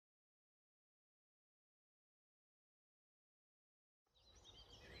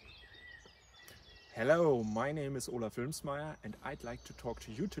Hello, my name is Wilmsmeier and I'd like to talk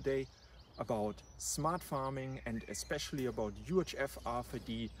to you today about smart farming and especially about UHF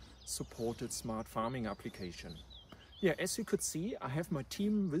RFID supported smart farming application. Yeah, as you could see, I have my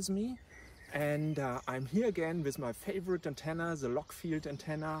team with me and I'm here again with my favorite antenna, the LOCFIELD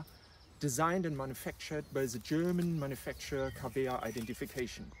antenna, designed and manufactured by the German manufacturer KW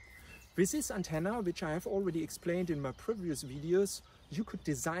Identification. With this antenna, which I have already explained in my previous videos, you could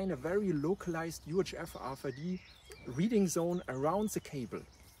design a very localized UHF RFID reading zone around the cable.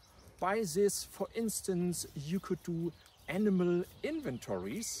 By this, for instance, you could do animal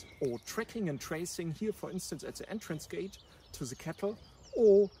inventories or tracking and tracing here, for instance, at the entrance gate to the cattle,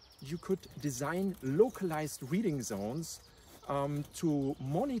 or you could design localized reading zones to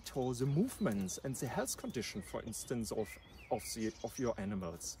monitor the movements and the health condition, for instance, of your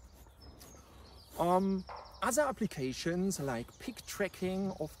animals. Other applications like pig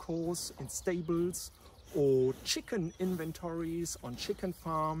tracking, of course, in stables, or chicken inventories on chicken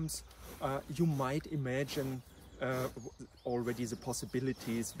farms, you might imagine already the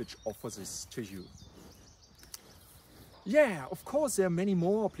possibilities which offer this to you. Yeah, of course, there are many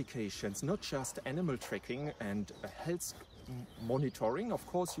more applications, not just animal tracking and health monitoring. Of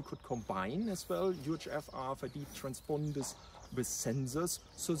course, you could combine as well UHF RFID transponders with sensors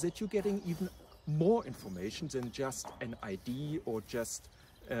so that you're getting even more information than just an ID or just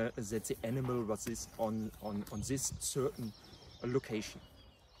that the animal was on this certain location.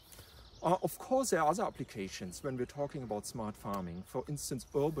 Of course, there are other applications when we're talking about smart farming. For instance,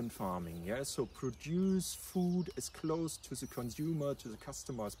 urban farming. Yeah, so produce food as close to the consumer, to the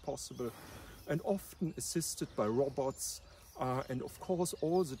customer as possible, and often assisted by robots. And of course,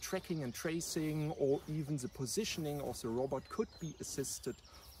 all the tracking and tracing or even the positioning of the robot could be assisted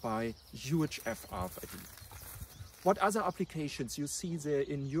by UHF RFID. What other applications you see there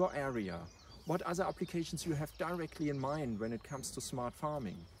in your area? What other applications you have directly in mind when it comes to smart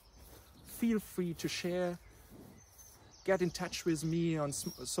farming? Feel free to share, get in touch with me on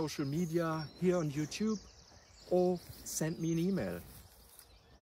social media, here on YouTube, or send me an email.